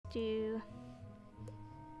do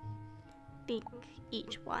think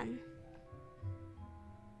each one.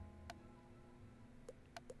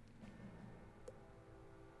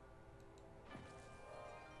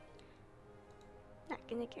 Not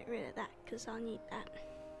gonna get rid of that because I'll need that.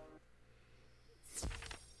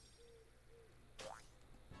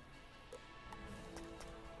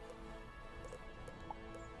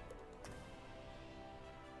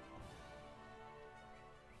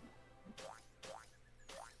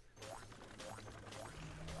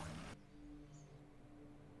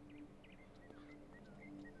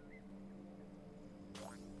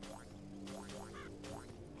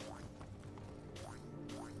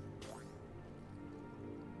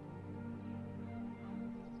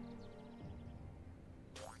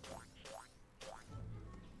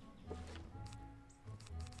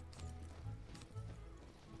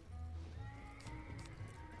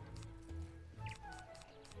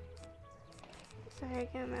 Sorry,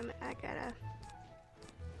 give me a moment, I gotta...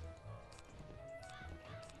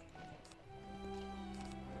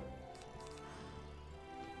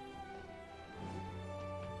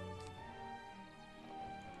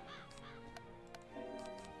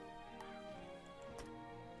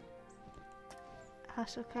 I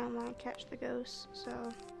also kind of want to catch the ghosts, so...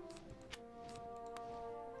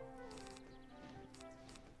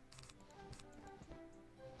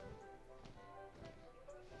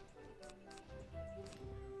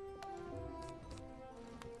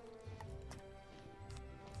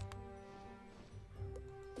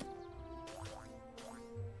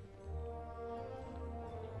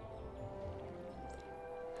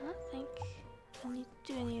 I don't think I need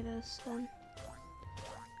to do any of this then.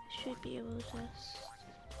 I should be able to just...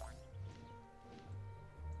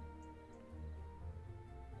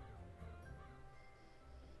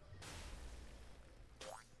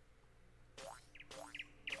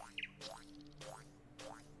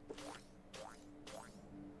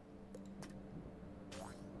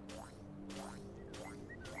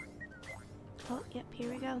 Oh, yep, here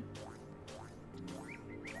we go.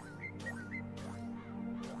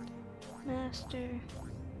 Master. Yeah,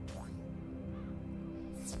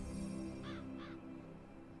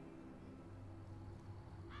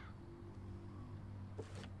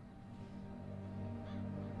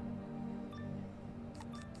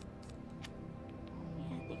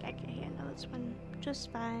 I think I can handle this one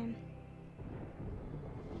just fine.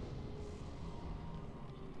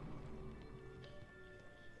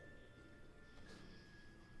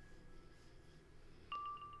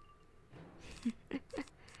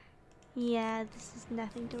 Yeah, this is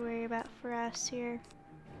nothing to worry about for us here.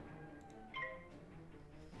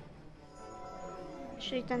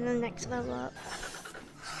 Should have done the next level up.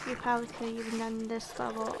 You probably could have even done this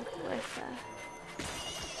level with, if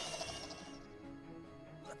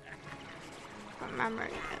I'm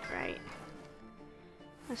remembering it right.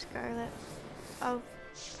 The Scarlet. I'll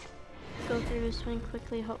go through this one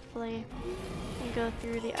quickly, hopefully, and go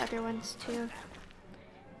through the other ones too.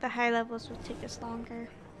 The high levels will take us longer.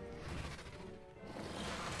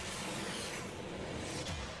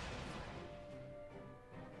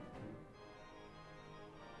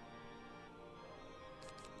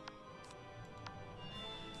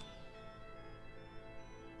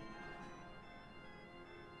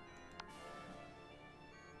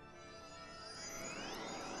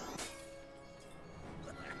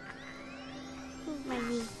 My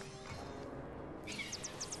knee.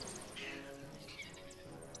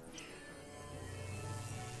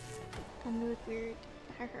 I moved weird.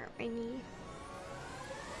 I hurt my knee.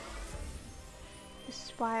 This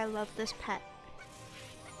is why I love this pet.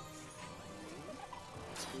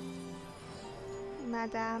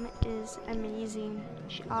 Madame is amazing.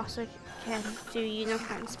 She also can do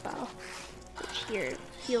unicorn spell, which here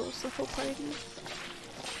heals the whole party.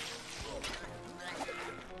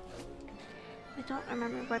 I don't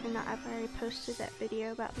remember whether or not I've already posted that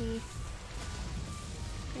video about me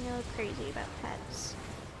being a little crazy about pets.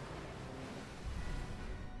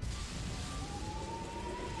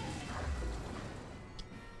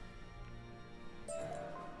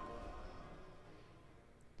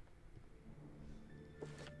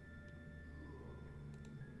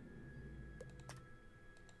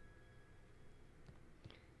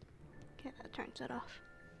 Okay, that turns it off.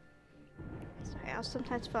 Sorry, I'll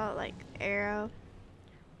sometimes follow like the arrow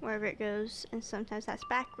wherever it goes, and sometimes that's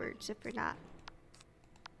backwards if you're not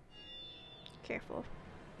careful.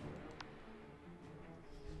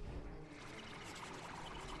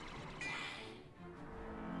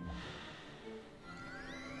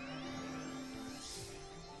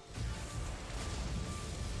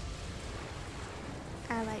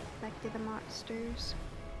 I like collecting the monsters.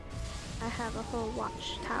 I have a whole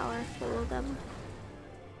watchtower full of them.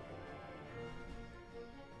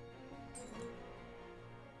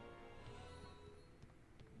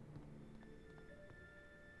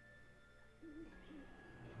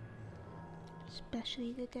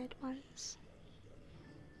 Especially the dead ones.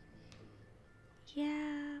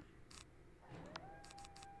 Yeah.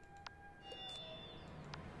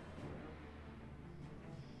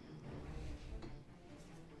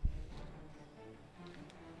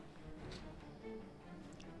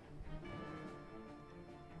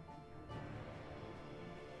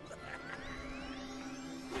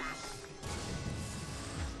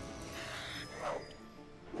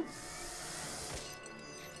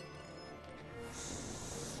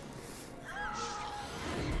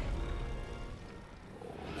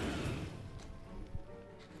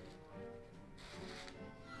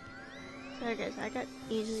 Sorry guys, I got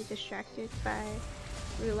easily distracted by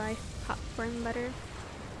real life popcorn butter.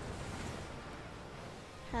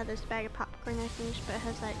 Had this bag of popcorn I finished, but it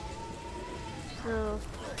has like this little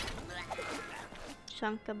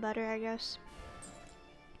chunk of butter, I guess.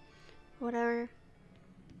 Whatever.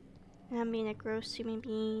 And I'm being a gross human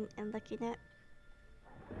being and licking it.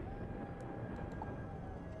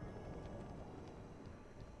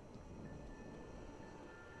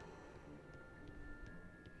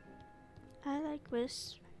 I like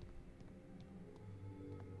Wisp.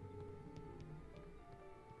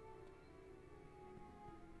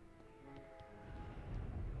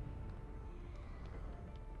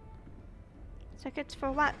 Tickets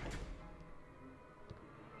for what?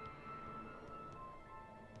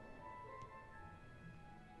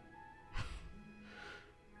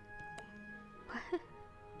 What?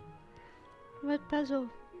 What puzzle?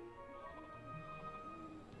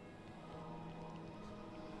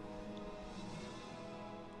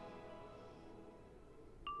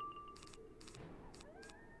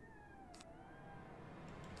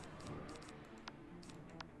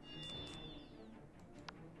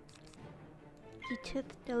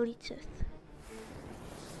 Deleteth.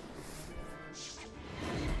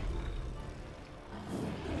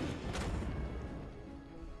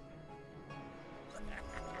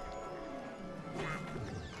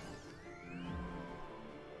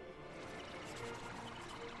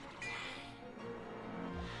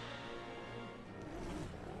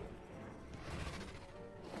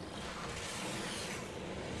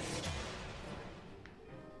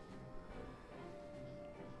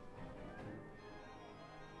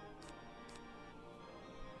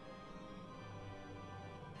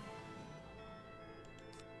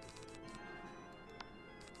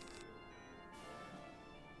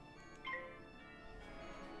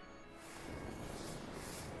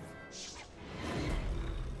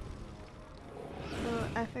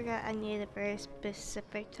 I forgot I need a very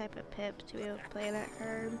specific type of pip to be able to play that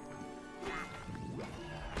card.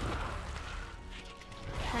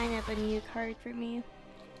 Kind of a new card for me.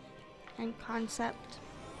 And concept.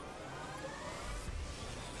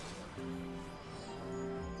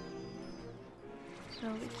 So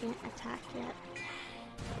we can't attack yet.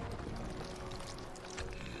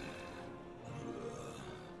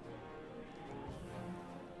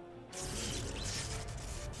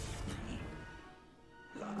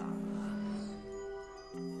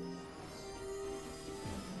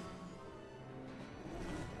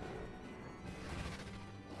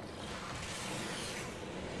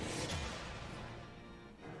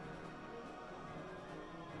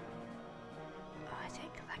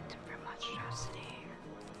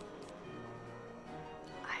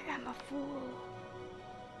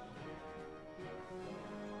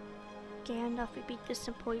 Gandalf would be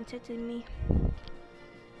disappointed in me.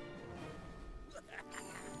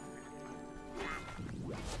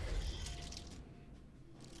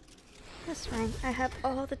 That's fine. I have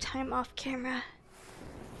all the time off camera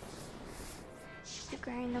to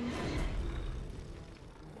grind them.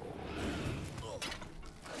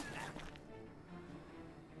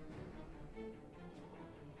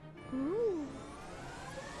 Ooh.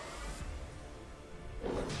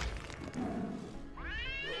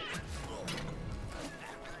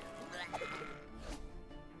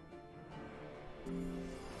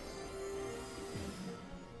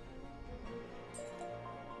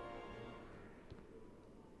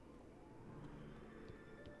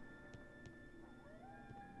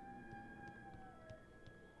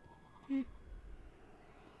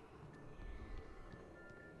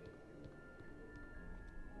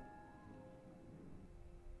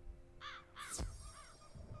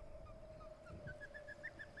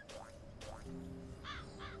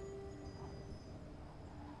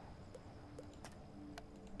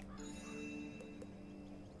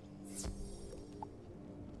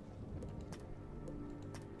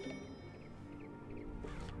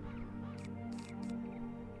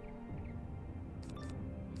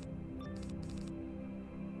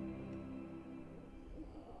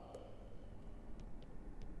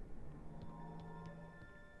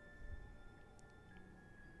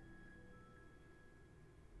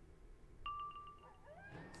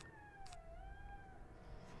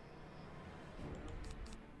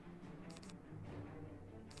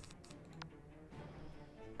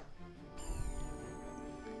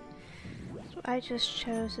 I just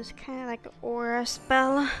chose is kind of like an aura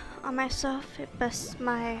spell on myself. It boosts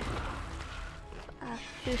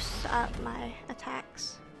up my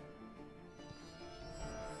attacks.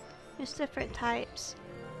 There's different types,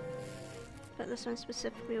 but this one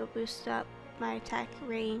specifically will boost up my attack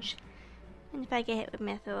range, and if I get hit with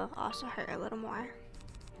myth, it will also hurt a little more.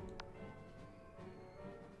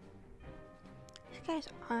 These guys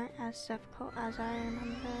aren't as difficult as I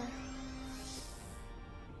remember.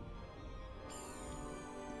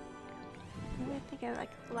 Maybe I think I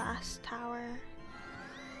like last tower.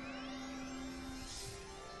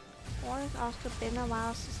 Or it's also been a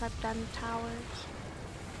while since I've done towers.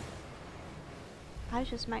 I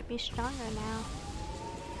just might be stronger now.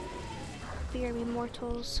 We are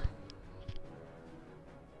immortals.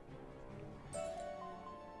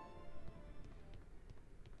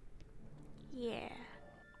 Yeah.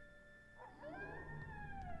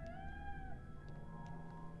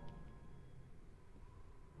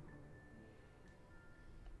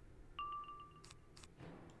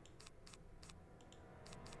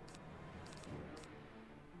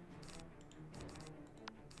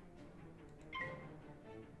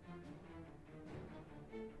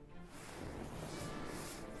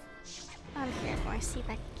 I'm here going to see if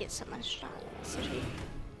I can get someone strong in the city.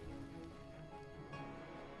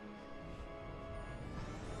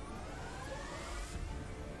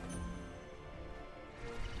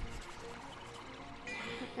 I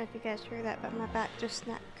don't know if you guys heard that, but my back just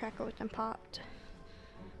snapped, crackled, and popped.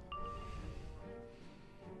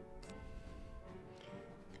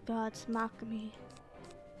 The gods mock me.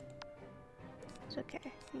 It's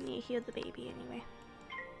okay. We need to heal the baby anyway.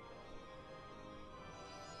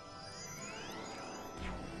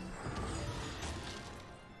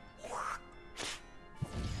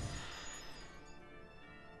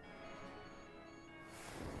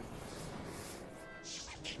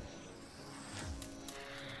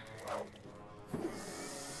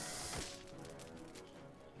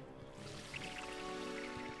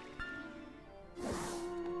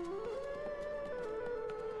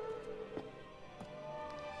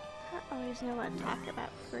 I always know what to talk about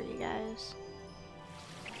for you guys.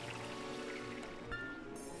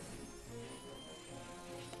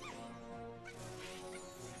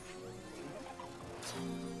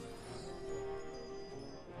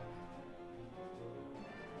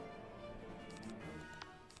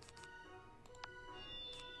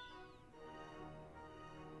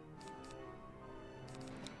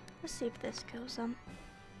 Let's see if this kills them.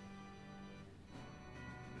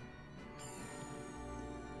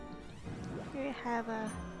 We have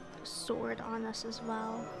a sword on us as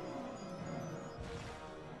well.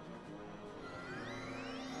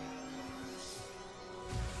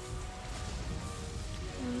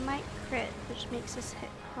 We might crit, which makes us hit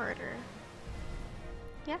harder.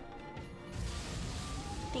 Yeah.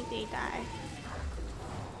 I think they die.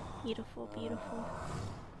 Beautiful, beautiful.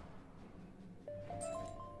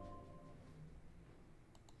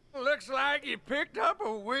 Looks like you picked up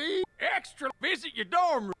a wee extra. Visit your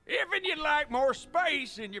dorm room. If you'd like more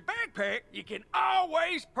space in your backpack, you can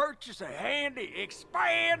always purchase a handy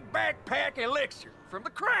expand backpack elixir from the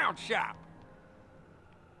Crown Shop.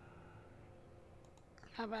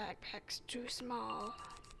 My backpack's too small.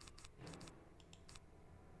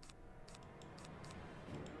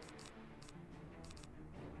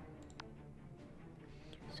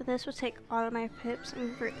 So this will take all of my pips and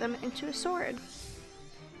convert them into a sword.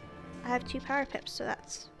 I have 2 power pips, so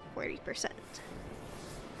that's 40%.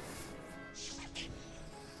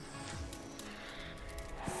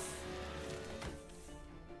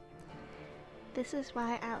 This is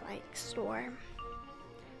why I like Storm.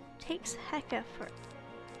 Takes hecka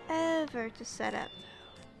forever to set up.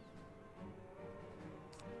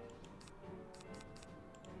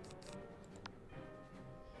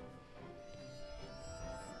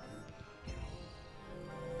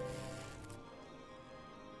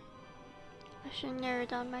 I should narrow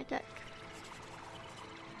down my deck.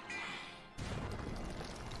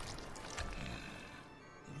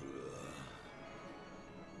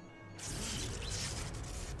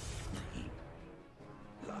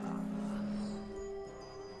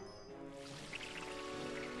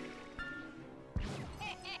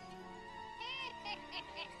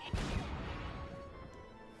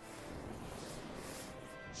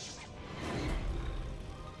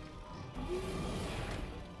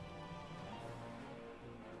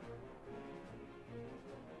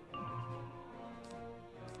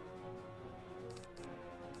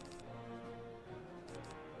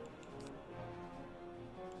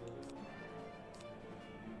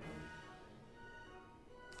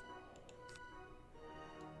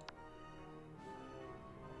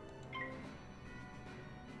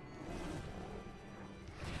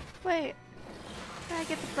 Wait, how did I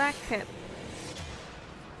get the black pip?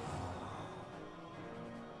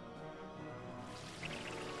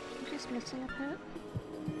 I'm just missing a pip.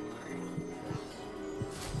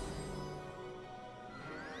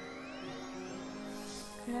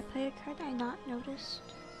 Did I play a card I not noticed?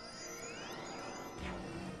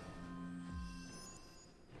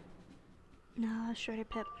 No, a shorter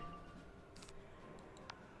pip.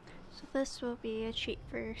 So this will be a treat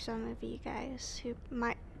for some of you guys who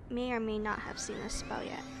may or may not have seen this spell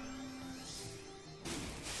yet.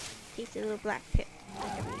 Takes a little black pip,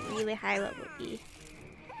 like a really high level E.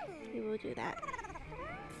 We will do that.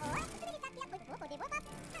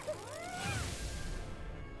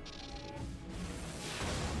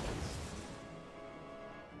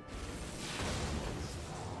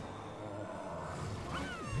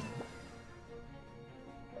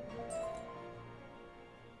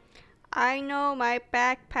 I know my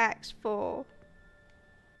backpack's full.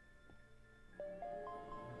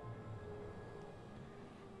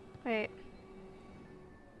 Wait.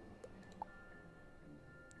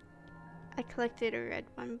 I collected a red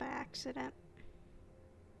one by accident.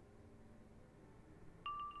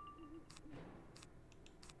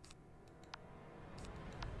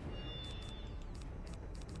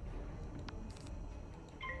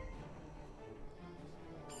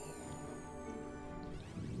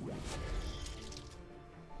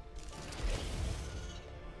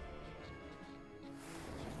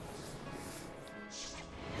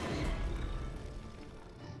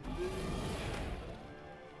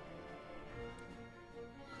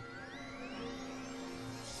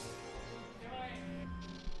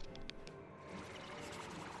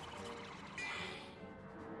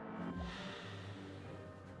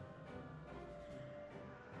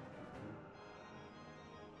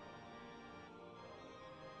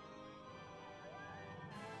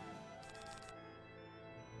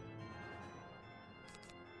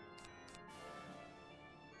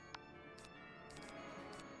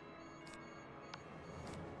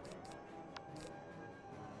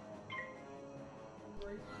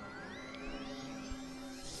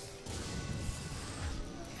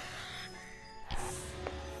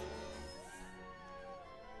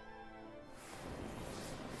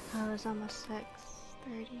 Oh, it's almost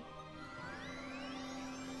 6:30.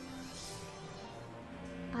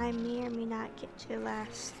 I may or may not get to the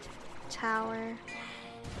last tower,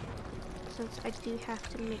 since I do have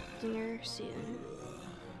to make dinner soon.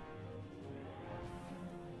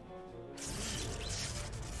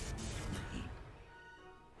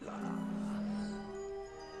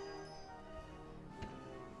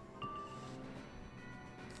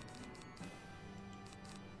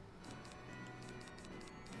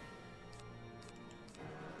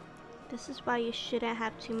 This is why you shouldn't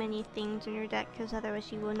have too many things in your deck, because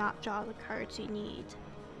otherwise you will not draw the cards you need.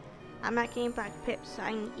 I'm not getting black pips, so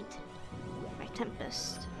I need my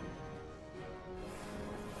Tempest.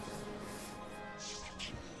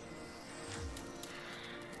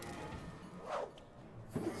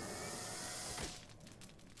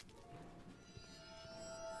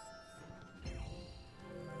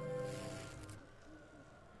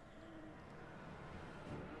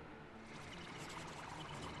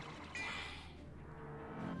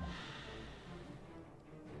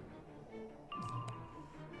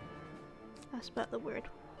 I spelled the word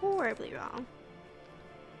horribly wrong.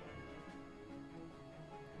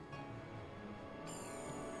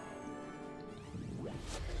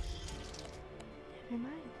 Never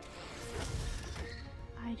mind.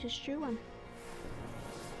 I just drew one.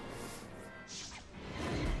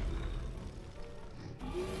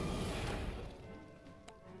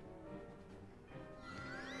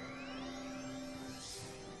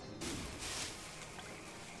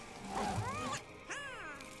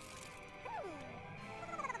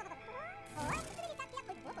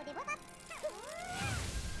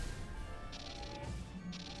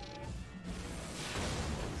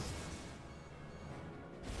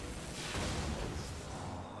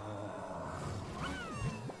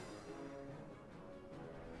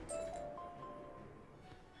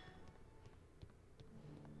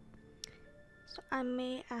 So I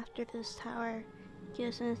may, after this tower, get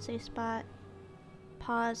us in a safe spot,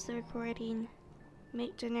 pause the recording,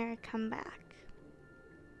 make dinner, come back.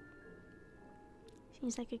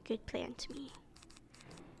 Seems like a good plan to me.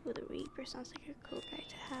 Ooh, the Reaper sounds like a cool guy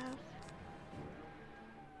to have.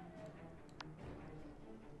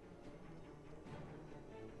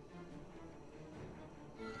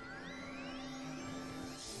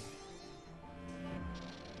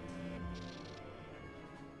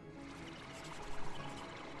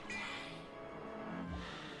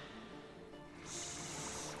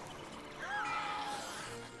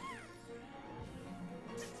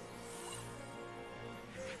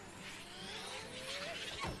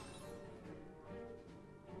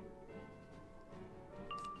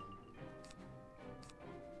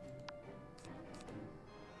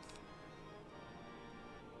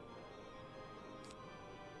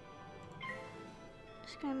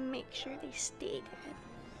 Just gonna make sure they stay dead.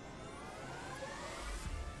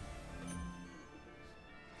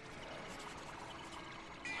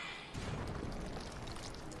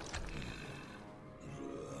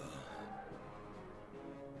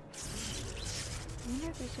 I wonder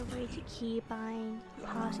if there's a way to keep on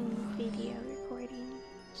pausing video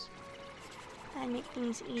recordings. That'd make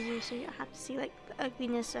things easier so you don't have to see like the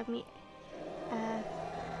ugliness of me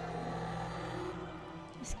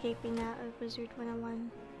escaping out of Wizard101.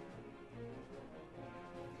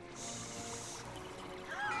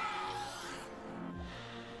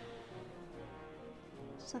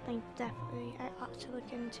 Something definitely I ought to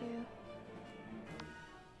look into.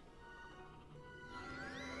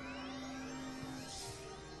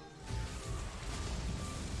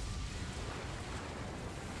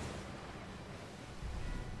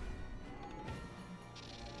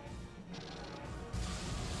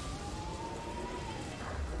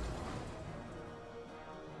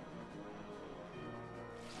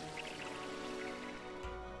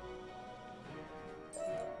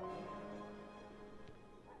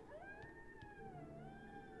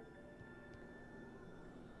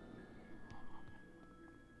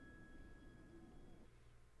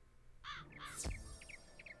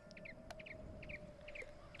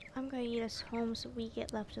 I'm gonna eat us home so we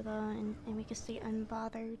get left alone and we can stay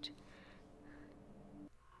unbothered.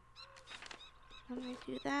 I'm gonna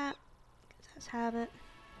do that, because that's habit.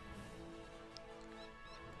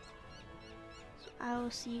 So I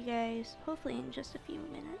will see you guys hopefully in just a few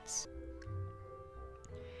minutes.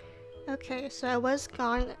 Okay, so I was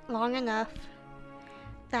gone long enough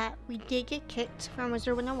that we did get kicked from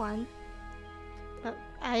Wizard101, but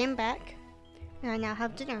I am back and I now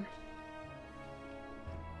have dinner.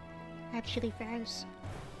 I have chili fries.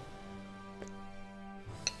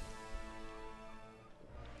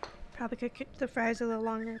 Probably could cook the fries a little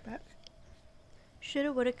longer, but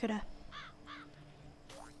shoulda, woulda, coulda.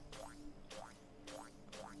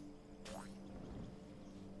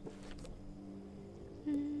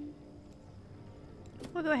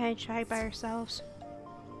 We'll go ahead and try by ourselves.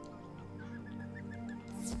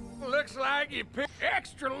 Looks like you picked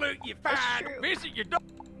extra loot you find. Visit your dog.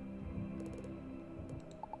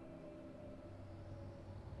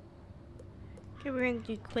 Okay, we're gonna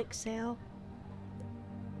do quick sale.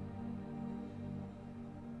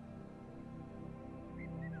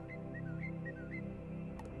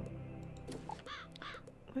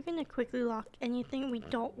 We're gonna quickly lock anything we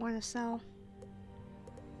don't want to sell.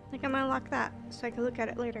 Like I'm gonna lock that so I can look at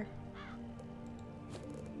it later.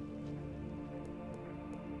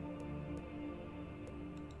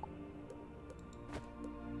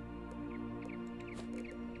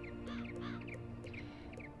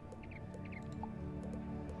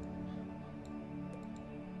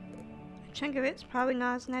 A chunk of it's probably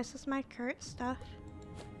not as nice as my current stuff.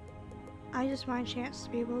 I just want a chance to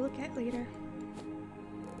be able to look at it later.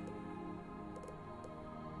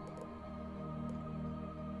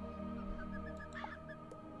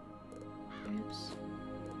 Oops.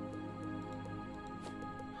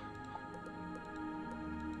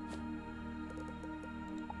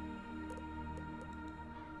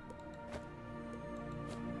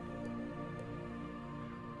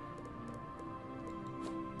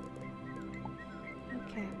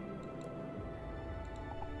 Okay.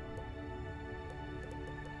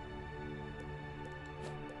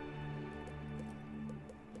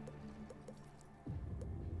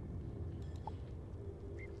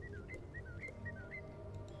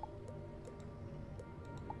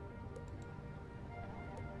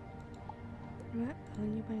 What? I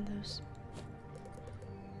need one of those.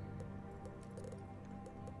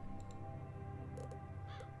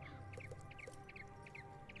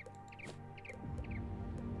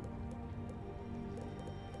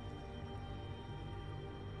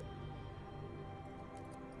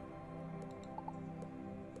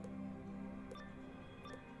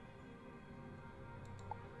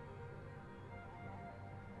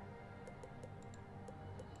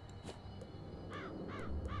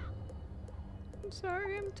 I'm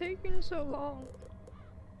sorry I'm taking so long.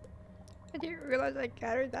 I didn't realize I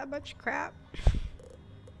gathered that much crap.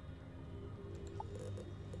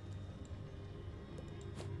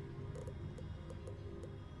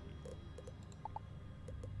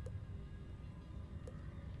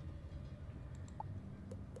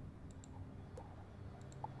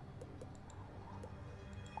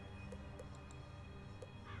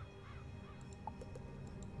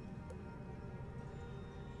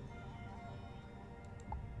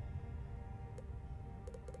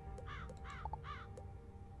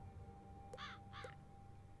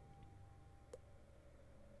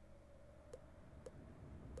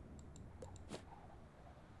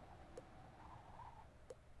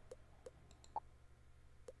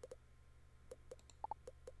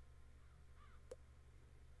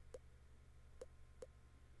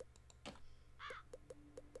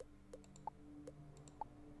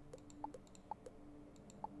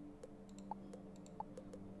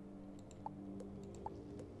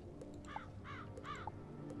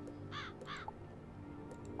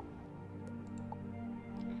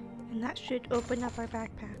 And that should open up our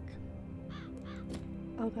backpack.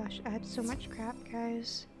 Oh gosh, I had so much crap,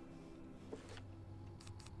 guys.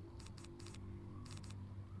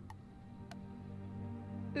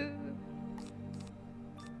 Ooh.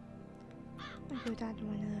 I'll go down to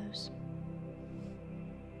one of those.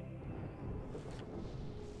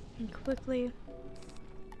 And quickly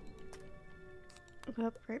go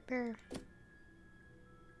up right there.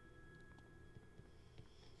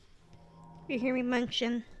 You hear me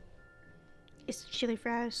munching? It's the chili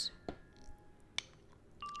fries.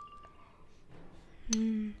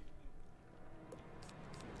 Mmm.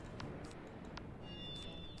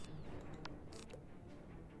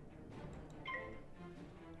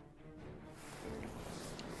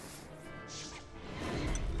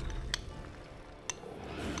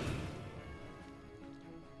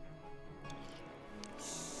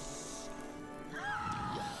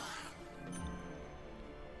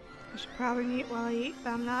 I should probably eat while I eat,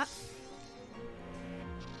 but I'm not.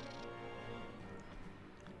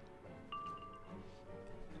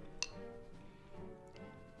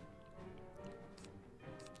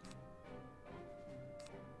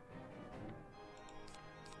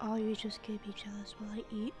 Oh, you just gave me jealous while I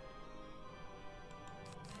eat.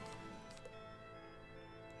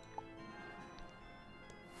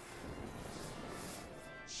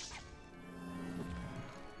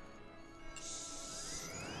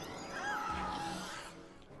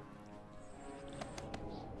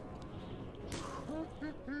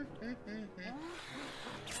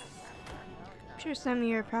 I'm sure some of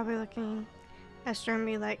you are probably looking at Storm and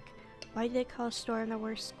be like, why did they call Storm the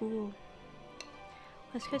worst school?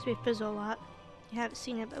 That's because we fizzle a lot. You haven't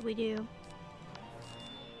seen it, but we do.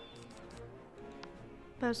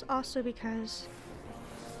 But it's also because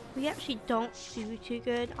we actually don't do too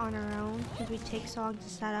good on our own because we take so long to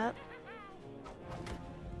set up.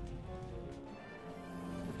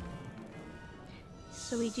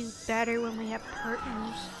 So we do better when we have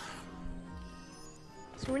partners.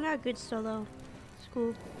 So we're not a good solo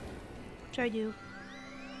school, which I do.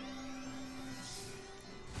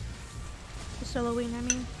 Soloing, I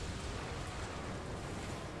mean.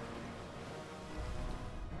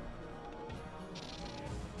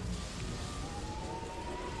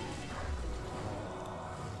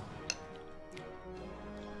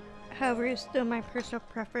 However, it's still my personal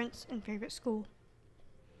preference and favorite school.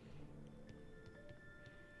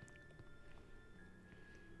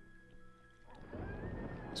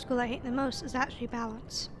 The school I hate the most is actually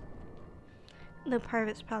balance. The part of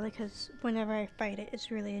it's probably because whenever I fight it,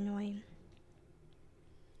 it's really annoying.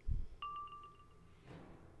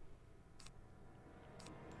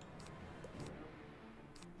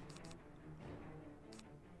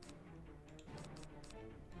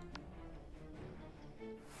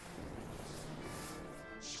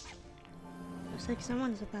 Looks like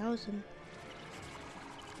someone's 1,000.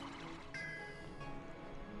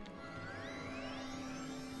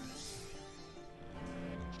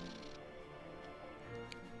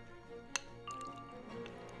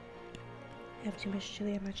 I have too much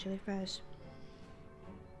chili on my chili fries.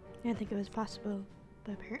 I didn't think it was possible,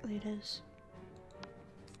 but apparently it is.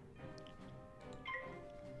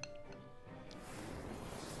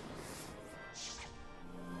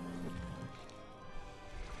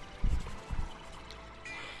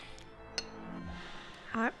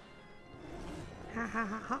 Hot. Ha ha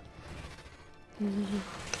ha ha.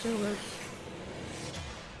 So good.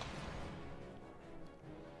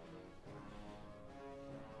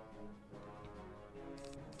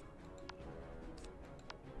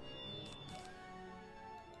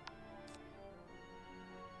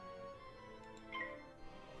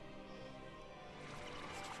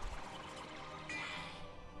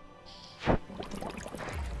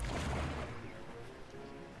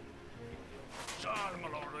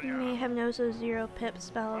 You may have noticed those 0 pip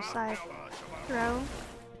spells I throw.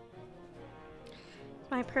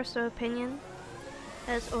 My personal opinion,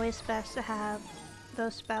 it's always best to have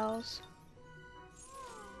those spells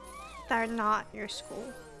that are not your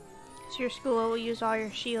school. So your school will use all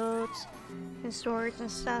your shields and swords and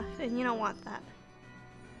stuff, and you don't want that.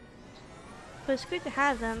 But it's good to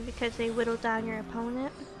have them because they whittle down your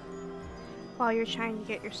opponent while you're trying to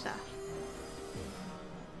get your stuff.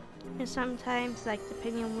 And sometimes, like,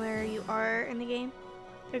 depending on where you are in the game,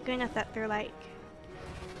 they're good enough that they're like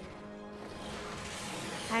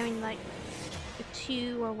having like a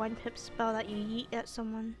 2 or 1 pip spell that you yeet at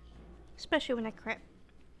someone, especially when I crit.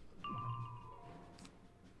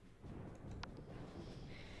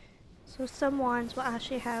 So some wands will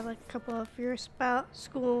actually have like a couple of your spell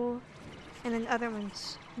school and then other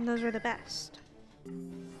ones, and those are the best.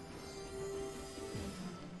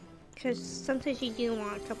 because sometimes you do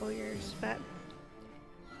want a couple years, but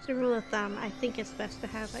as a rule of thumb, I think it's best to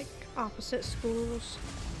have like opposite schools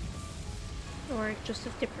or just a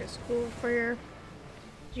different school for your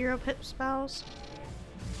 0-pip spells,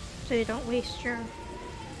 so you don't waste your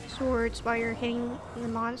swords while you're hitting the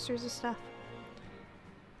monsters and stuff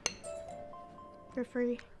for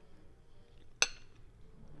free.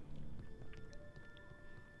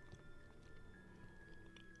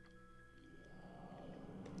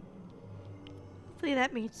 Hopefully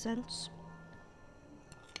that made sense.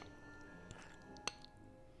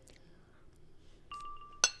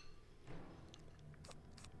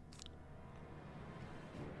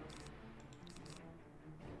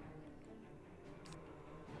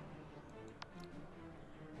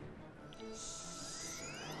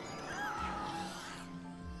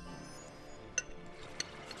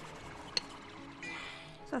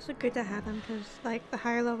 It's also good to have them because, like, the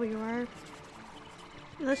higher level you are,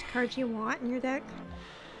 the less cards you want in your deck.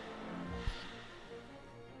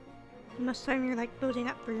 Most of the time you're like building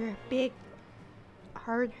up for your big,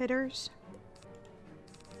 hard hitters.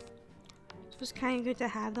 So it's kind of good to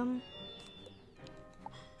have them,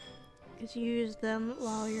 because you use them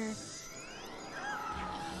while you're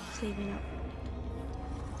saving up.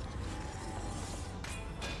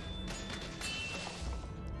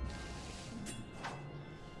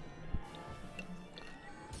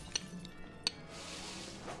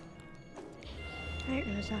 I didn't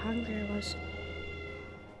realize how hungry I was.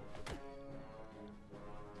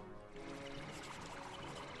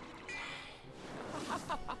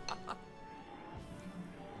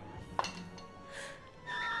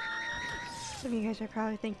 Some of you guys are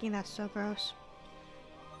probably thinking that's so gross.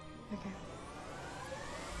 Okay.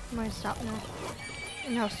 I'm gonna stop now.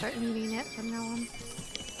 And I'll start eating it from now on.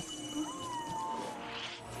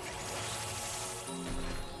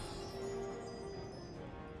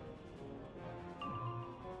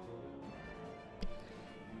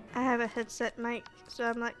 I have a headset mic, so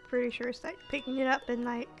I'm like pretty sure it's like picking it up in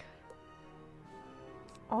like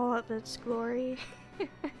all of its glory.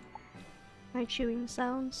 My chewing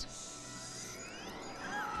sounds.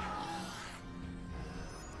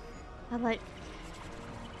 I like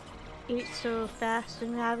eat so fast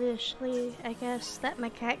and ravishly, I guess, that my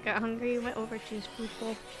cat got hungry and went over to his food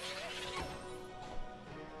bowl.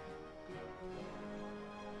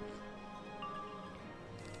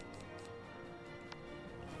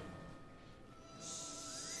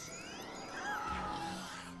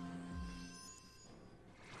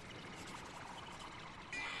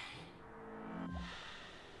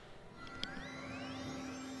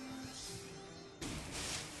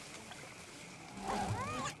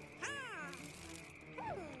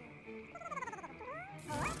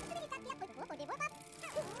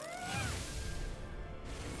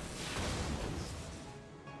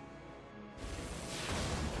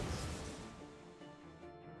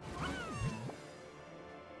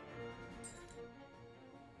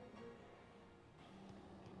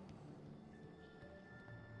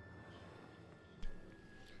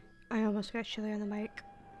 I almost got chili on the mic.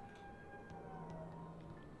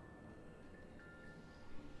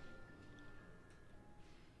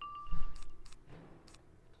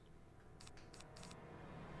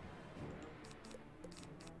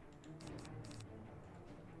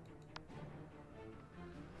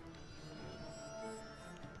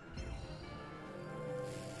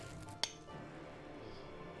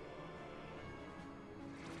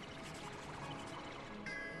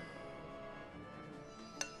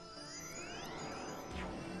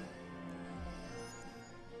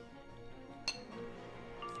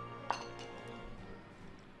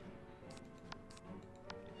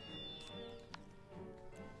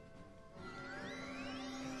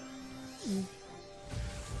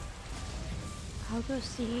 I'll go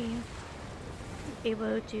see if I'm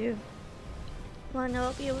able to. Well, no,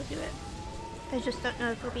 I'll be able to do it. I just don't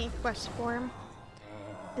know if it'll be in quest form.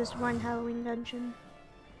 This one Halloween dungeon.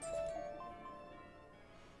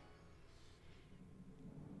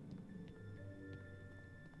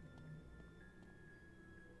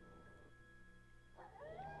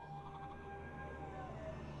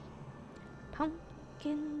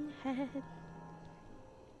 Pumpkin head.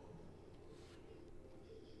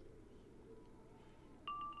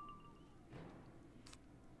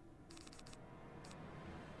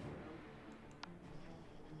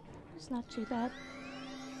 It's not too bad.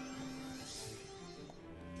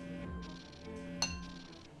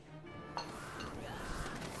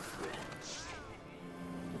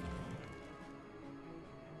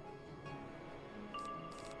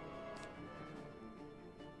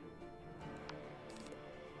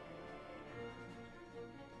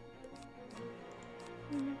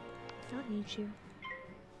 need you.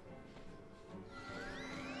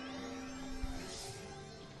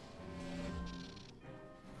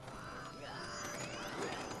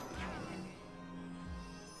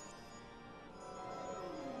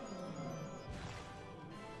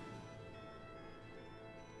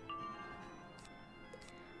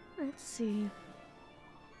 Let's see.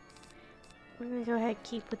 We're gonna go ahead and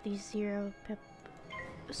keep with these 0 pip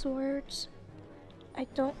swords. I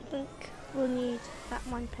don't think we'll need that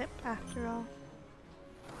 1 pip after all.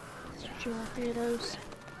 Let's draw 3 of those.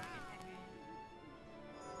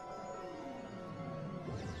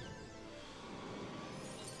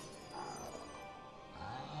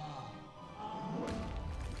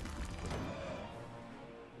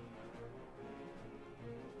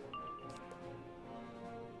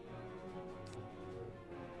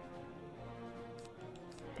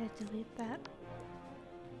 Delete that.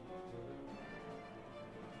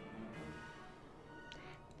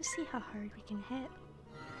 Let's see how hard we can hit.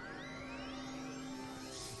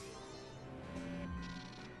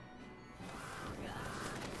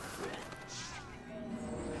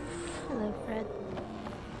 Hello, Fred.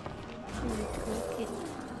 You're a cool kitty.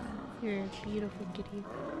 You're a beautiful kitty.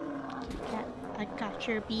 Cat, I got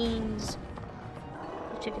your beans.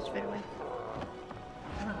 You took his foot away.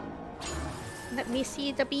 Let me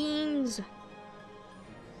see the beans.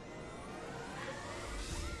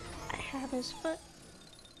 I have his foot.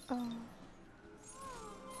 Oh.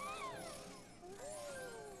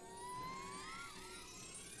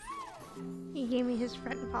 He gave me his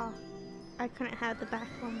front paw. I couldn't have the back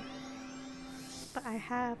one. But I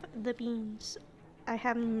have the beans. I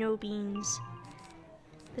have no beans.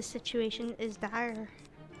 The situation is dire.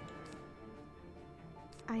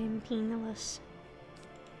 I am penniless.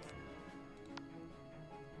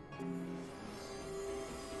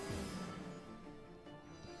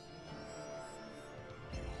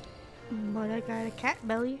 But I got a cat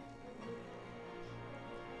belly.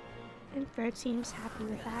 And Fred seems happy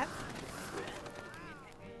with that.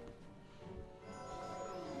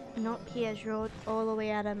 Nope, he has rolled all the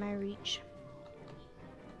way out of my reach.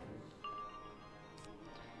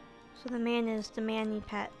 So the man need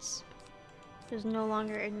pets is no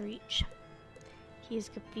longer in reach. He is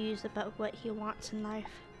confused about what he wants in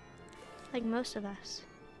life. Like most of us.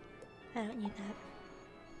 I don't need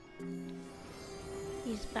that.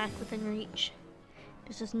 He's back within reach.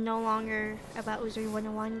 This is no longer about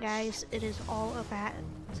Wizard101, guys. It is all about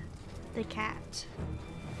the cat.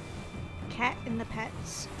 Cat and the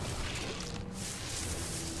pets.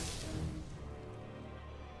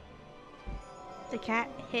 The cat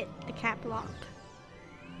hit the cat block.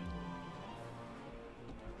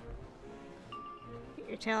 Get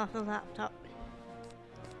your tail off the laptop.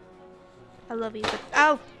 I love you, but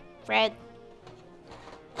oh, Fred.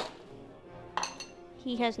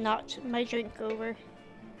 He has knocked my drink over.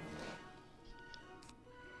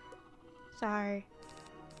 Sorry.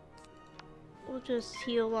 We'll just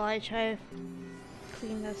heal while I try to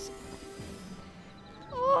clean this.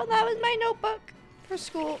 Oh, that was my notebook for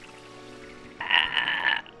school.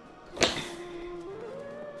 Ah.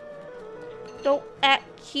 Don't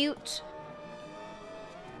act cute.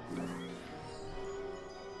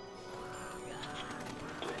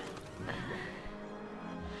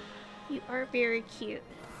 You are very cute.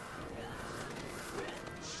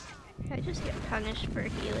 I just get punished for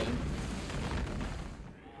healing.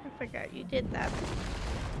 I forgot you did that.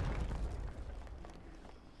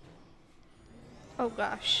 Oh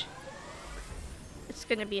gosh. It's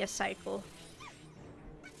gonna be a cycle.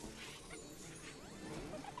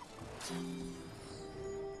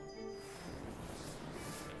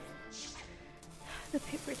 The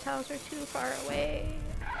paper towels are too far away.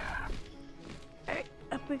 Alright,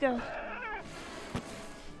 up we go.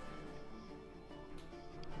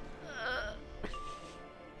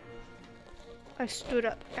 I stood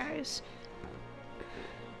up, guys.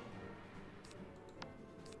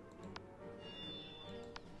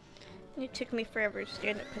 It took me forever to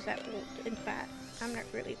stand up because I'm old and fat. I'm not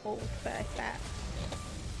really old, but I'm fat.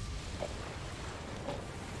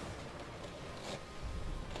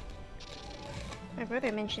 My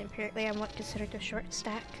brother mentioned apparently I'm what's considered a short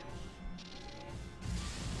stack.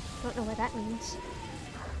 Don't know what that means.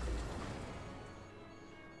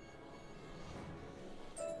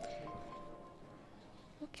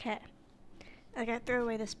 Okay. I gotta throw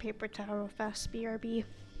away this paper towel real fast, BRB.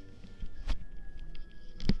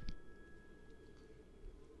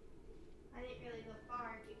 I didn't really go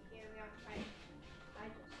far to carry on my... I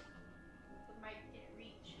just... the mic didn't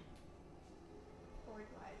reach.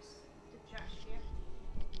 Forward-wise. To Josh here.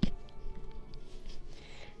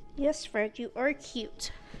 Yes, Fred, you are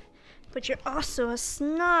cute. But you're also a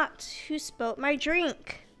snot who spilt my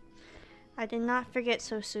drink. I did not forget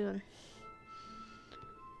so soon.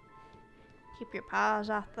 Keep your paws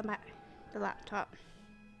off the laptop.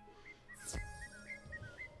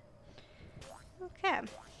 Okay.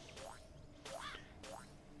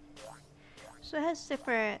 So it has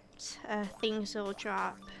different things it'll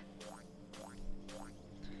drop.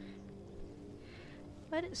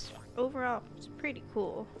 But it's overall, it's pretty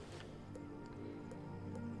cool.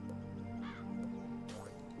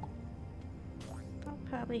 I'll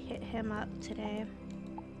probably hit him up today.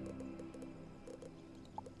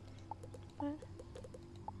 But,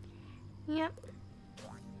 yep.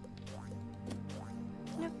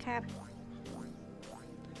 Okay.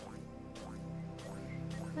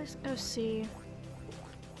 Let's go see.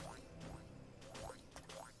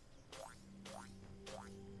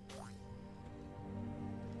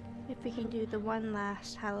 If we can do the one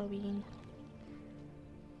last Halloween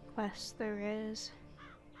quest there is.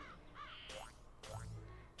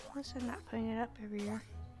 Unless I'm not putting it up every year.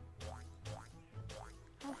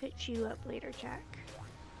 I'll hit you up later, Jack.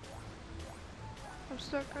 I'm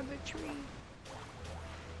stuck on the tree.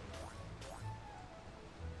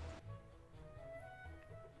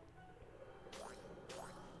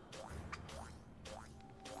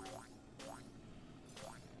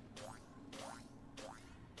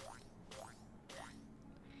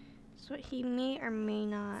 So he may or may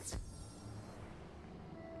not.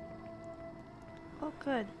 Oh,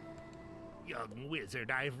 good. Young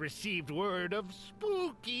wizard, I've received word of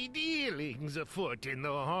spooky dealings afoot in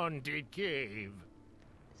the haunted cave.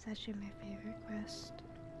 It's actually my favorite quest.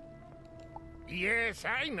 Yes,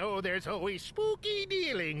 I know there's always spooky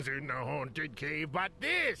dealings in the haunted cave, but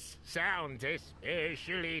this sounds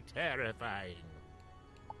especially terrifying.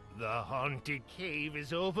 The haunted cave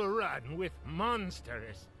is overrun with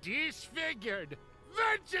monstrous, disfigured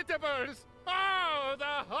vegetables! Oh,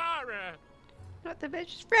 the horror! Not the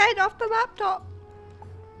bitch spread off the laptop!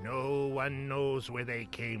 No one knows where they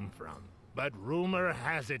came from, but rumor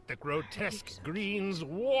has it the grotesque greens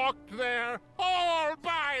walked there all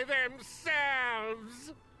by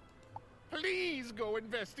themselves! Please go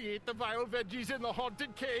investigate the vile veggies in the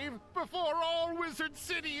haunted cave before all Wizard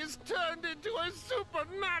City is turned into a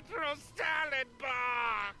supernatural salad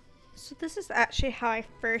bar! So this is actually how I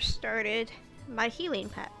first started my healing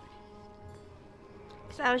pet.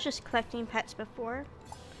 Because I was just collecting pets before,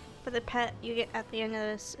 but the pet you get at the end of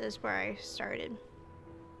this is where I started.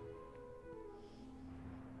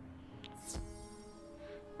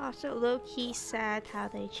 Also low-key sad how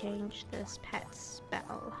they changed this pet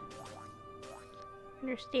spell.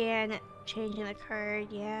 Understand changing the card,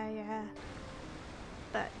 yeah.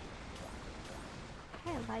 But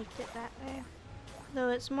I liked it that way. Though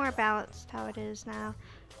it's more balanced how it is now.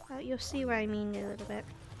 You'll see what I mean a little bit.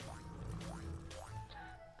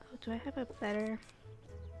 Oh, do I have a better?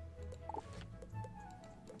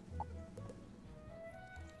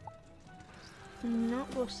 No,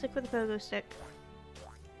 we'll stick with the pogo stick.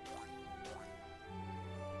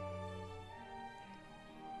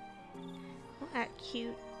 Won't act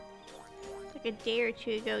cute. Like a day or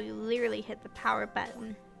two ago, you literally hit the power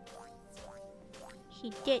button.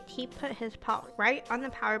 He did. He put his paw right on the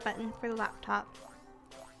power button for the laptop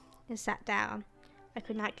and sat down. I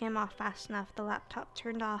could not get him off fast enough. The laptop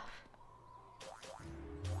turned off.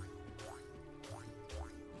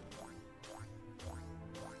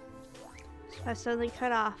 So I suddenly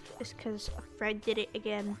cut off is because Fred did it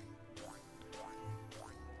again.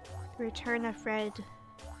 The return of Fred.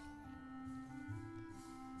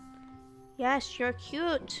 Yes, you're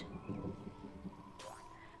cute.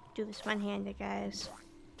 Do this one-handed, guys.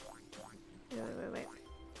 Wait.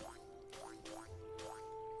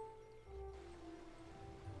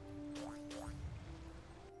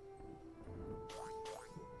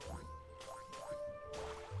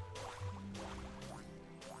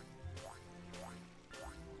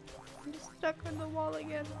 I'm stuck on the wall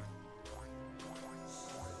again.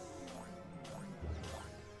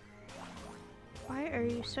 Why are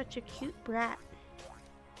you such a cute brat?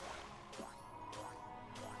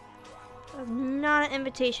 Not an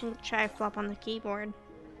invitation to try flop on the keyboard.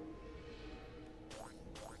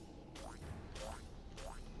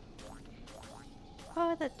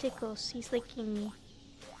 Oh, that tickles. He's licking me.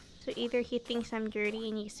 So either he thinks I'm dirty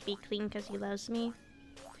and needs to be clean because he loves me,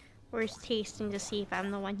 or he's tasting to see if I'm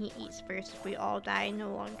the one he eats first. If we all die and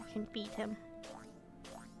no longer can feed him.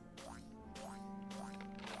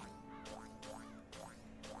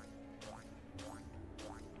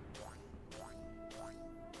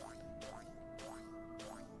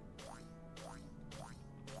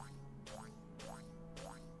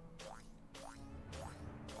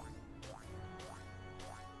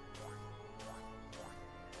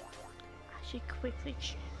 Should quickly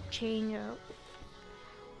change out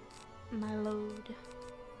my load.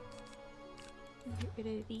 Get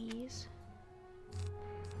rid of these.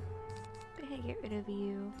 Go ahead, get rid of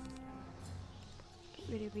you. Get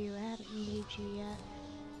rid of you. I haven't needed you yet.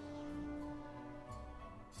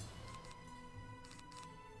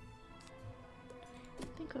 I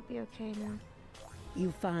think we'll be okay now.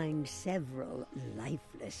 You find several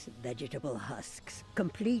lifeless vegetable husks,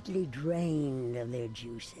 completely drained of their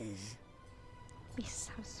juices. These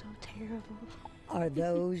sound so terrible. Are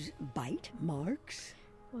those bite marks?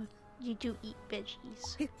 Well, you do eat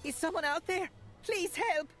veggies. Is someone out there? Please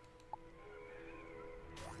help!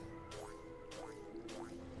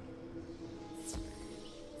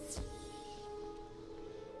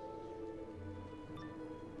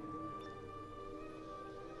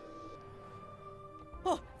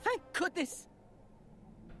 Oh, thank goodness!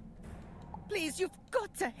 Please, you've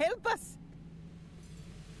got to help us!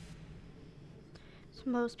 So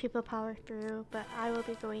most people power through, but I will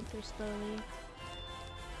be going through slowly.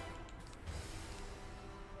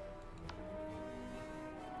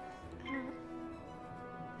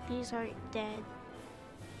 These are dead.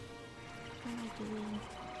 What am I doing?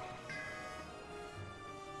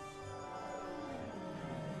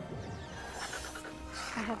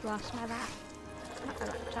 I have lost my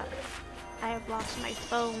laptop. I have lost my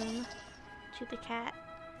phone to the cat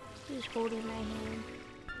who's holding my hand.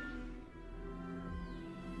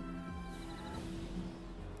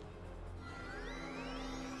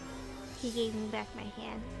 He gave me back my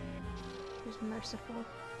hand. He was merciful.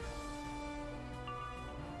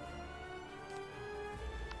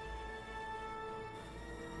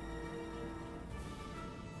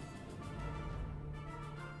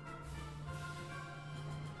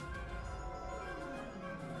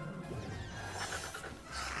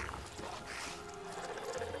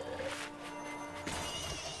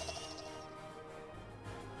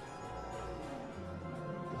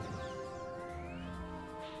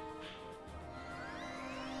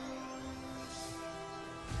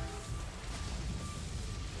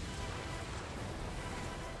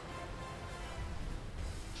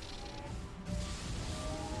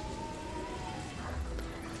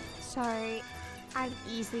 Sorry, I'm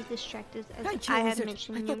easily distracted as Thank you, I have Wizard.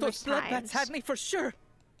 mentioned I thought numerous those bloodbats times. had me for sure.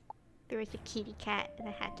 There was a kitty cat and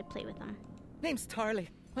I had to play with him. Name's Tarley.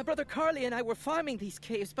 My brother Carly and I were farming these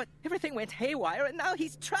caves, but everything went haywire and now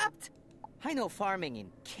he's trapped. I know farming in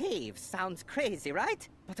caves sounds crazy, right?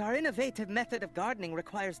 But our innovative method of gardening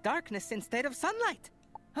requires darkness instead of sunlight.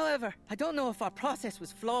 However, I don't know if our process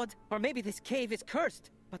was flawed, or maybe this cave is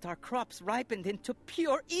cursed, but our crops ripened into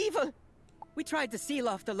pure evil. We tried to seal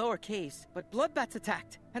off the lower caves, but bloodbats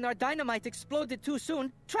attacked, and our dynamite exploded too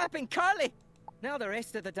soon, trapping Carly. Now the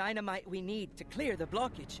rest of the dynamite we need to clear the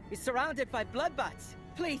blockage is surrounded by bloodbats.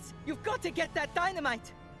 Please, you've got to get that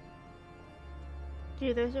dynamite!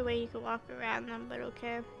 Dude, there's a way you can walk around them, but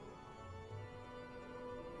okay.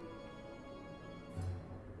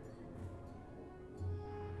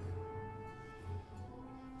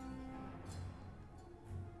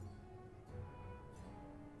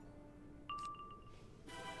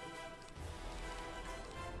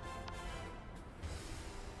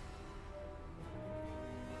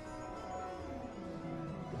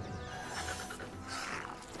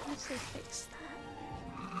 Once they fix that.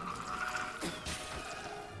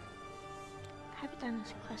 I haven't done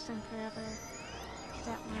this quest in forever. Is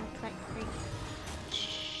that one I collect free?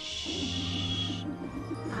 Shh.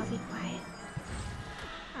 I'll be quiet.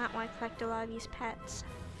 I don't want to collect a lot of these pets.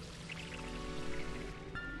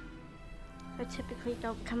 I typically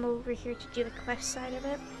don't come over here to do the quest side of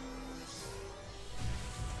it.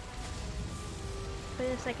 But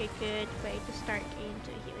it's like a good way to start getting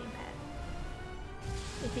into a healing pet.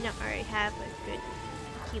 If you don't already have a good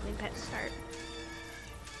healing pet start.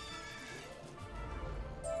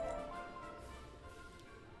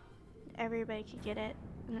 Everybody could get it.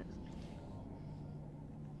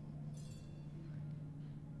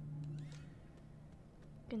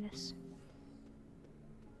 Goodness.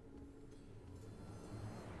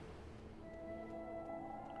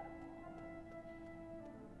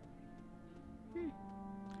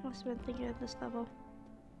 I must have been thinking of this level.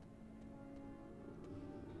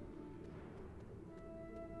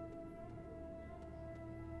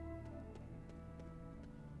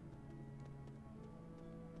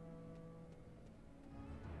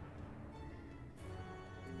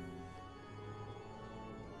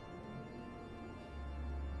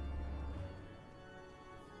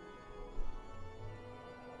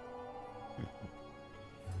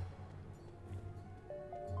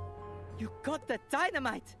 You got the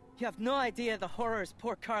dynamite! You have no idea the horrors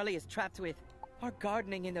poor Carly is trapped with. Our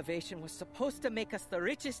gardening innovation was supposed to make us the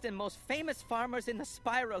richest and most famous farmers in the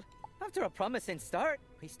spiral. After a promising start,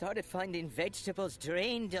 we started finding vegetables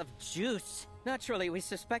drained of juice. Naturally, we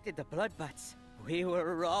suspected the bloodbats. We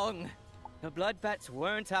were wrong. The bloodbats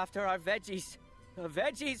weren't after our veggies. The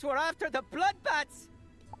veggies were after the bloodbats!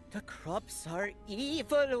 The crops are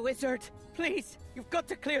evil, Wizard. Please, you've got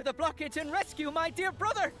to clear the blockage and rescue my dear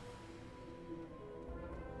brother!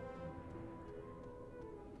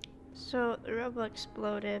 So, the robot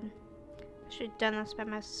exploded. I should have done this by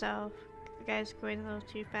myself. The guy's going a little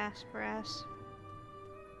too fast for us.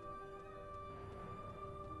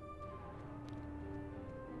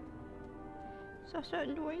 So I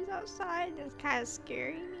started noise outside and it's kind of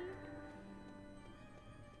scaring me.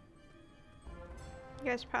 You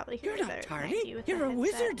guys probably hear You're better not than I tardy. do with You're the a headset.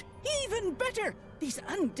 wizard. Even better. These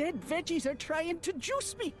undead veggies are trying to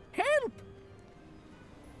juice me. Help!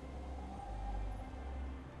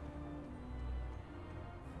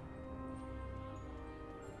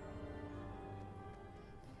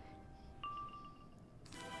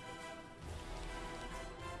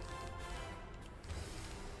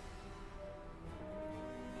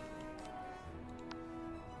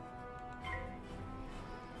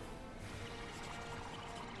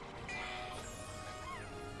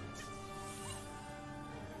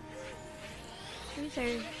 These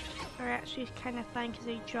are actually kind of fun because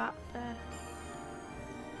they drop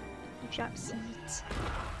seeds.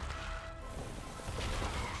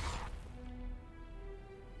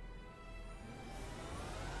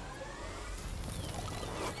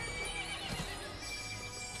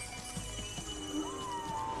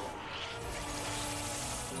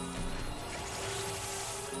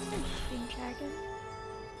 Green dragon.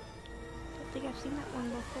 Don't think I've seen that one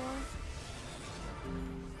before.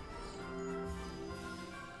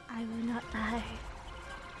 I will not die.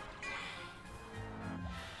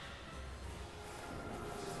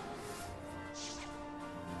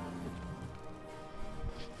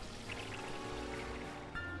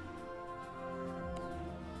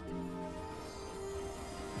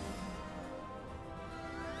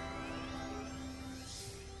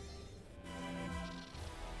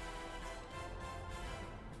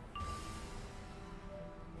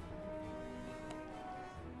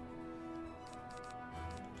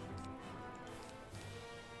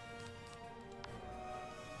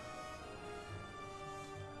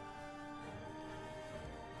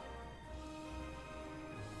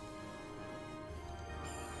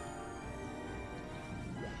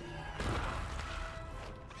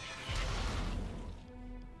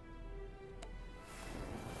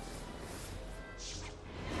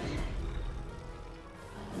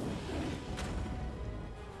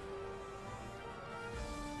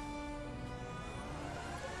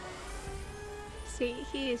 See,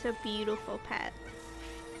 he is a beautiful pet.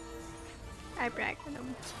 I brag on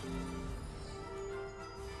him.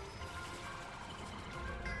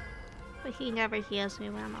 But he never heals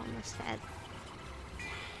me when I'm almost dead.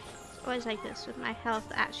 It's always like this with my health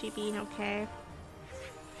actually being okay.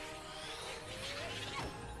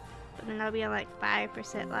 But then I'll be on like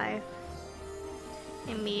 5% life.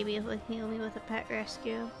 And maybe he'll heal me with a pet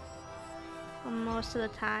rescue. But most of the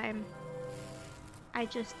time, I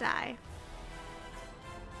just die.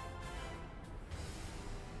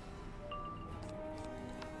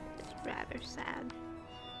 It's rather sad.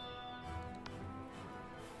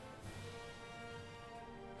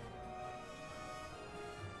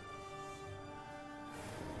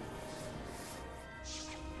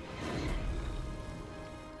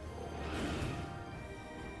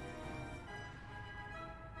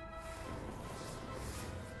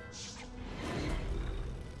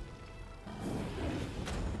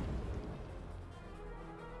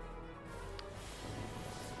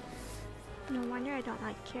 No wonder I don't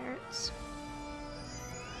like carrots.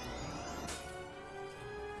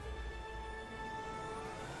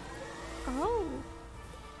 Oh!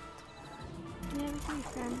 Yeah, we can be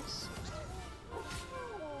friends.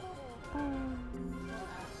 Oh.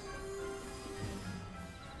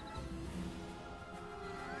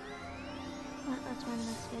 Well, that's one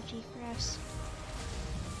less veggie for us.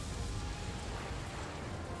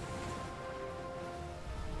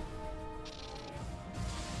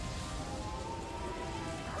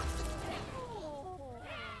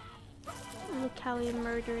 Look how he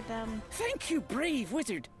murdered them. Thank you, brave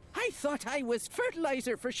wizard. I thought I was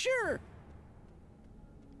fertilizer for sure.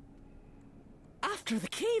 After the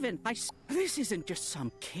cave-in, This isn't just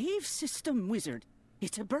some cave system, wizard.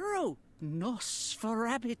 It's a burrow.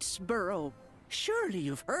 Nosferabit's burrow. Surely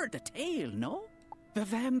you've heard the tale, no? The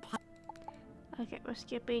vampire... Okay, we're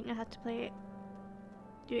skipping. You'll have to play it.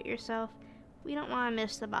 Do it yourself. We don't want to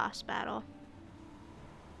miss the boss battle.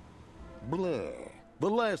 Blah. The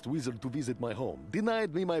last wizard to visit my home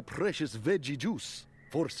denied me my precious veggie juice,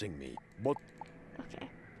 forcing me. But Okay.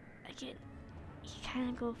 Again, you kind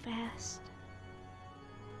of go fast.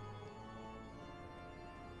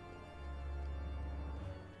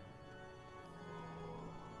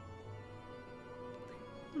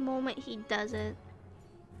 The moment he does it.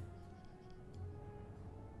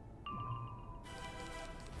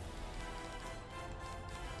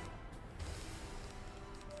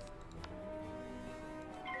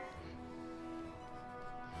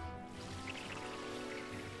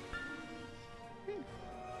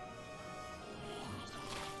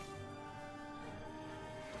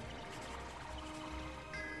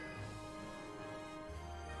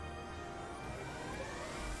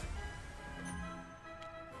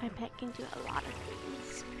 My pet can do a lot of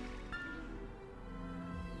things.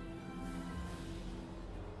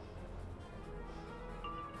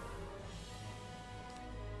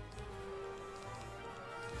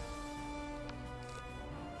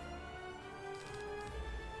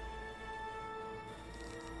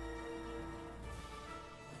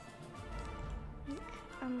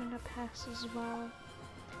 I'm gonna pass as well.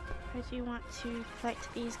 I do want to fight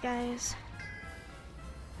these guys.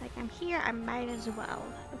 Like, I'm here, I might as well,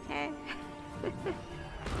 okay?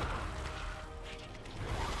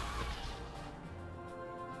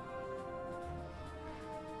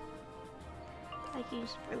 Like,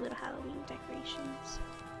 used for little Halloween decorations.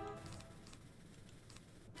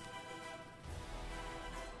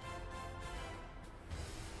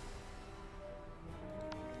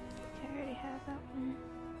 Okay, I already have that one.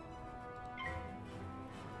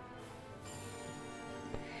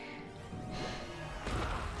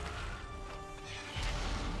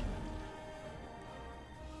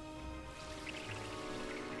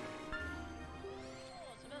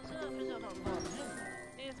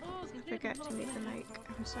 I forgot to mute the mic.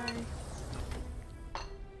 I'm sorry.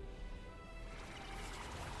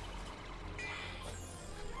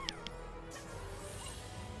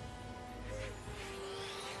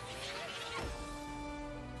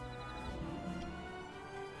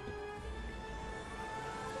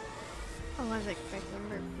 I was expecting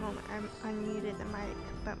the moment I unmuted the mic,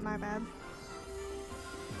 but my bad.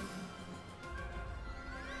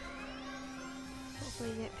 Hopefully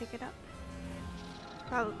you didn't pick it up.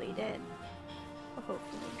 Probably did. Well,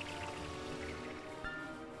 hopefully.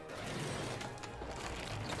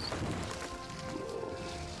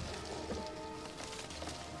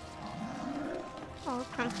 Oh,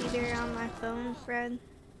 comfy there on my phone, Fred.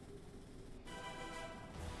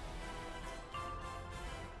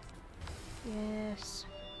 Yes.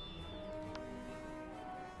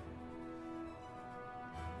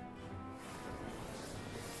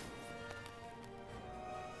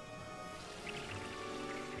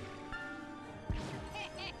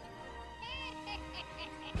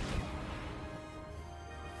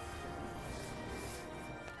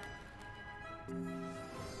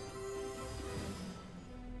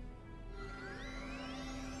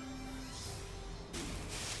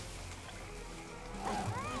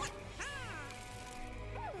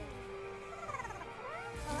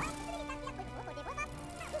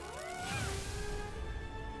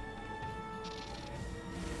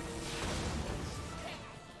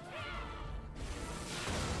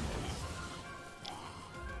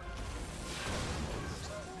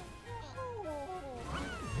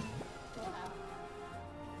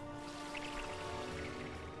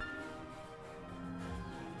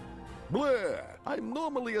 blah! I'm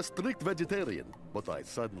normally a strict vegetarian, but I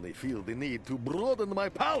suddenly feel the need to broaden my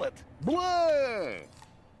palate. Blah!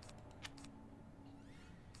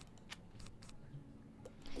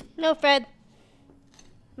 No, Fred.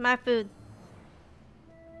 My food.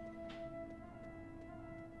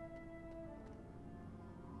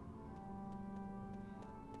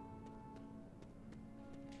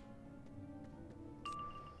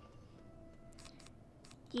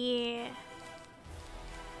 Yeah.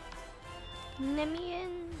 Let me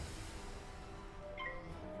in.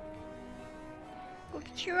 Go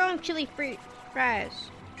get your own chili fries.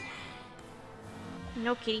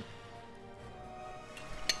 No, kitty.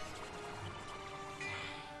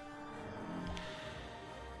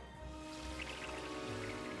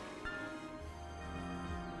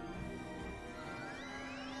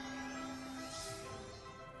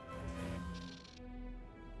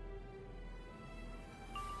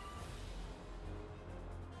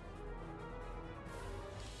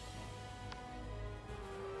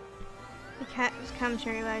 The cat has come to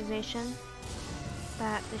realization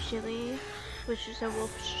that the chili, which is a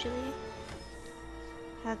wolf's chili,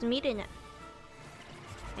 has meat in it.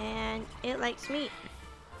 And it likes meat.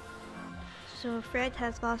 So Fred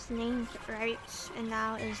has lost name rights and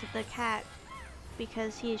now is the cat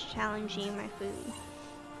because he is challenging my food.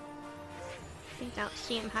 You don't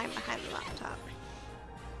see him hide behind the laptop.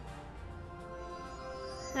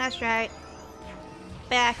 That's right.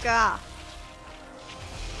 Back off.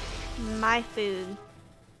 My food.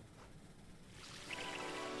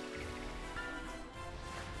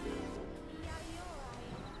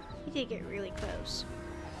 He did get really close.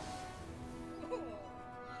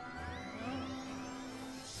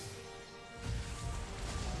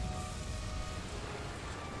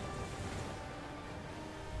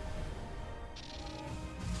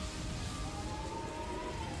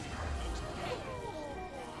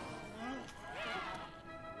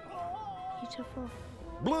 Beautiful.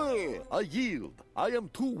 Blah! I yield. I am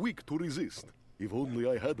too weak to resist. If only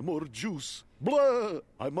I had more juice. Blah!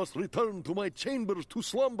 I must return to my chambers to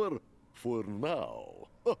slumber. For now.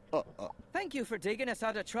 Thank you for digging us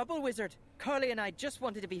out of trouble, Wizard. Carly and I just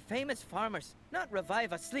wanted to be famous farmers, not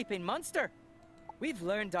revive a sleeping monster. We've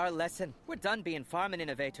learned our lesson. We're done being farming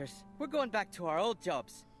innovators. We're going back to our old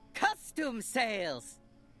jobs. Costume sales!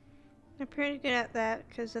 They're pretty good at that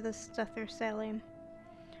because of the stuff they're selling.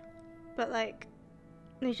 But like,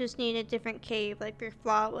 they just need a different cave. Like their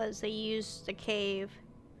flaw was they used the cave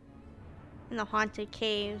in the haunted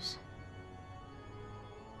caves.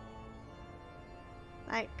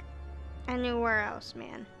 Like, anywhere else,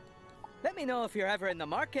 man. Let me know if you're ever in the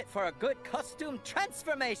market for a good costume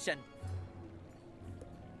transformation.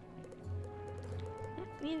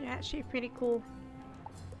 These are actually pretty cool.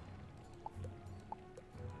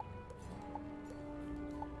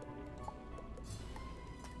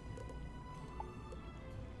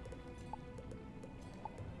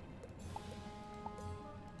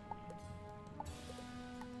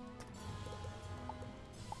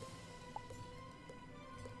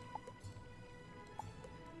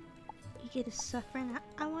 Get a suffering.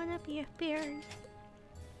 I wanna be a fairy.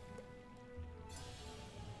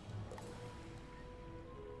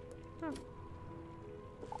 Oh.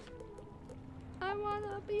 I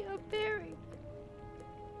wanna be a fairy.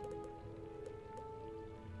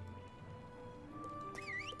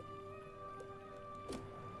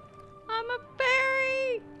 I'm a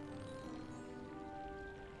fairy.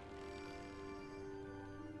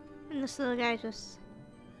 And this little guy just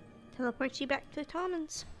teleports you back to the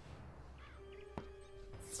commons.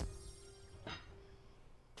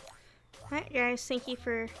 Alright guys, thank you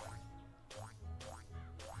for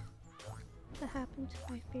what happened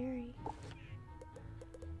to my fairy.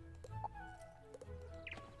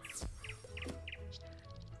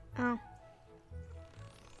 Oh.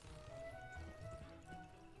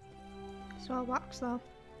 So I'll walk slow.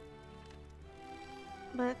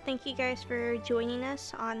 But thank you guys for joining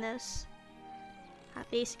us on this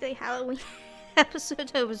basically Halloween episode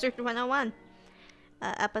of Wizard101.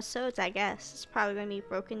 Episodes, I guess. It's probably going to be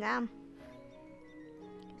broken down.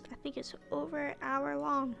 I think it's over an hour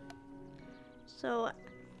long. So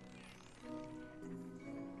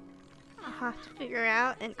I'll have to figure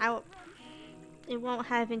out, and it won't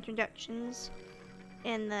have introductions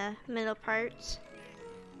in the middle parts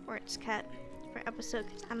where it's cut for episode,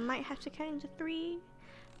 because I might have to cut into 3.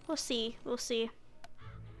 We'll see.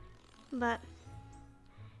 But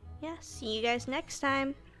yeah, see you guys next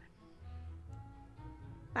time.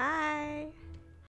 Bye.